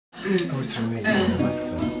Oh, it's from me.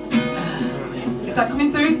 Is that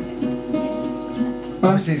coming through?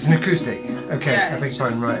 Oh, it's an acoustic. Okay, Yeah, I beg your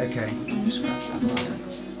pardon, right, okay.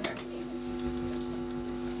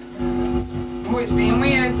 Oh, it's being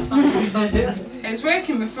weird. It was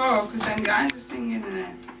working before because them guys were singing in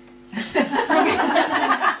it.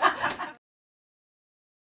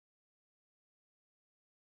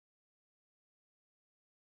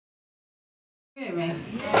 Hear me?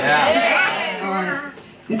 Yeah. Alright.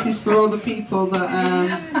 This is for all the people that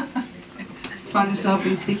find themselves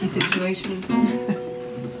in sticky situations.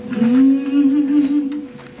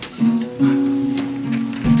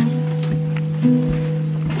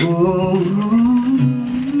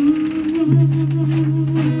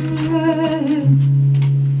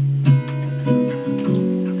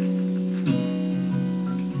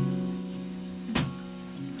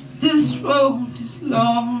 This road is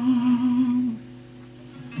long,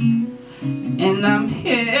 and I'm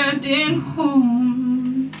heading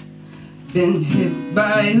home. Been hit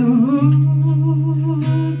by a road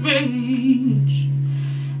rage.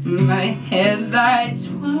 My headlights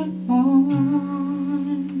were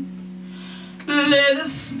on. Let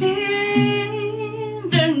us spin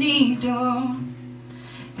the needle.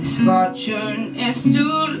 This fortune is to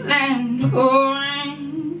land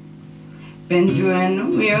pouring. Been doing the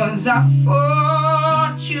wheels of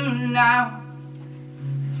fortune now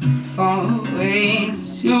for way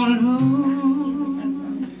too long.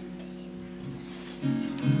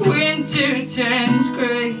 Winter turns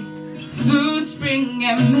grey through spring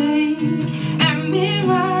and May, and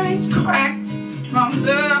mirrors cracked from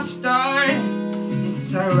the start.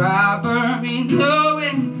 It's a robbery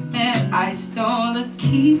knowing that I stole the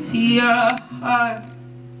key to your heart.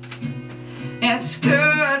 It's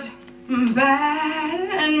good, bad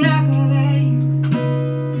and ugly,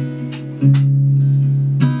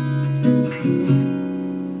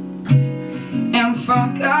 and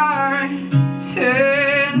forgotten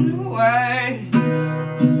words.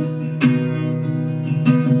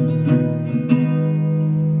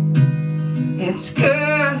 It's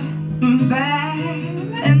good, bad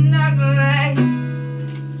and ugly,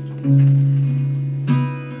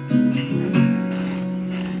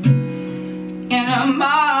 in a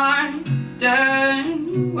modern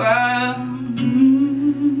world.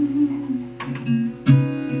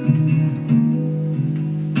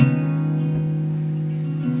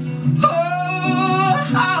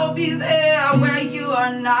 Oh, I'll be there where you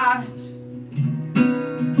are not,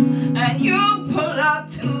 and you pull up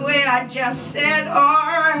to where I just set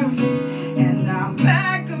off, and I'm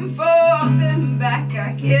back and forth and back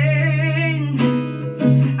again.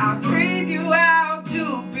 I breathe you out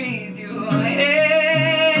to breathe you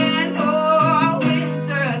in. Oh,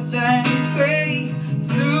 winter turns grey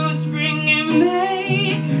through spring and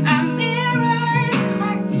May, and mirrors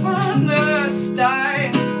cracked from the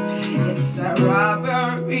start. It's a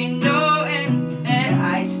robbery knowing that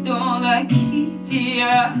I stole the key to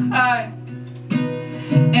your heart.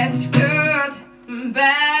 It's good,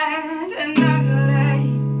 bad and ugly,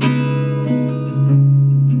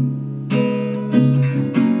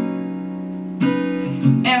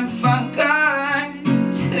 and forgotten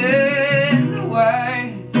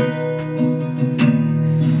words.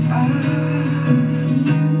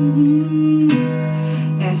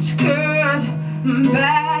 It's good,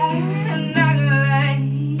 bad and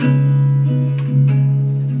ugly,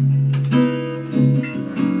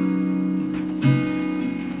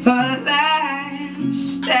 for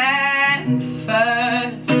last and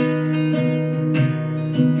first.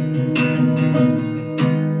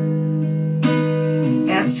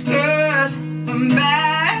 It's good,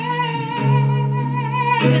 bad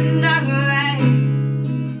and ugly,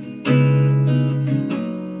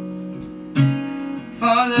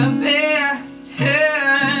 for the better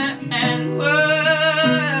and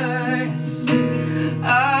worse.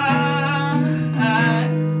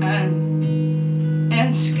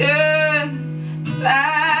 It's good,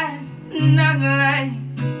 bad and ugly,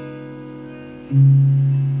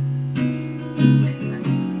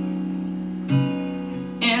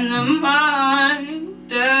 in the mind.